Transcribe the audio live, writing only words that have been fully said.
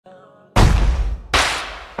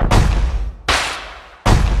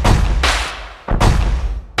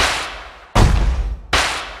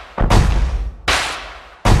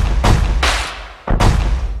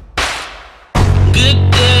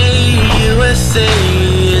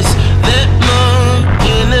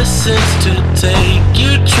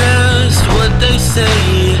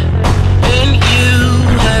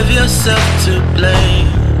yourself to blame.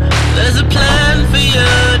 There's a plan for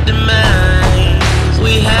your demise.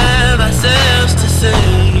 We have ourselves to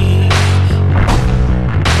save.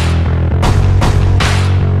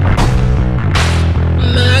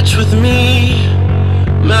 March with me,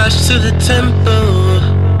 march to the temple.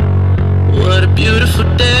 What a beautiful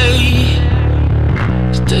day.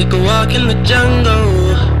 Let's take a walk in the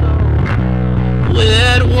jungle. We're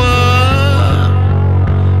at war.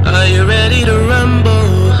 Are you ready to rumble?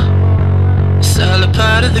 It's all a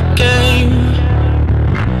part of the game.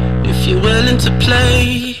 If you're willing to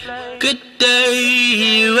play, good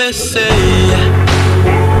day, USA.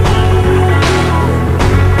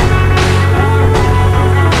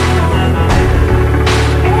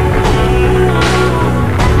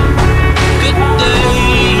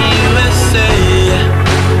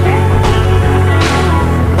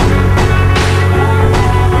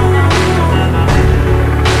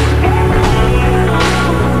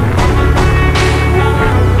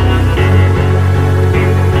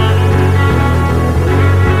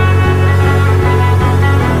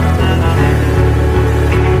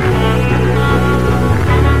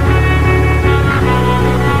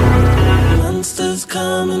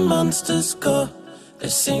 Monsters go, they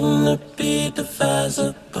seem to be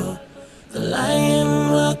divisible. The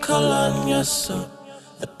lion will call on your soul,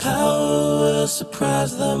 the power will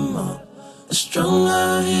surprise them all. The strong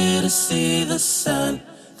are here to see the sign.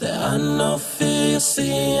 There are no fear, you'll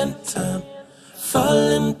see in time. Fall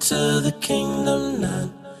into the kingdom now.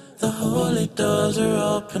 The holy doors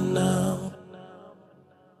are open now.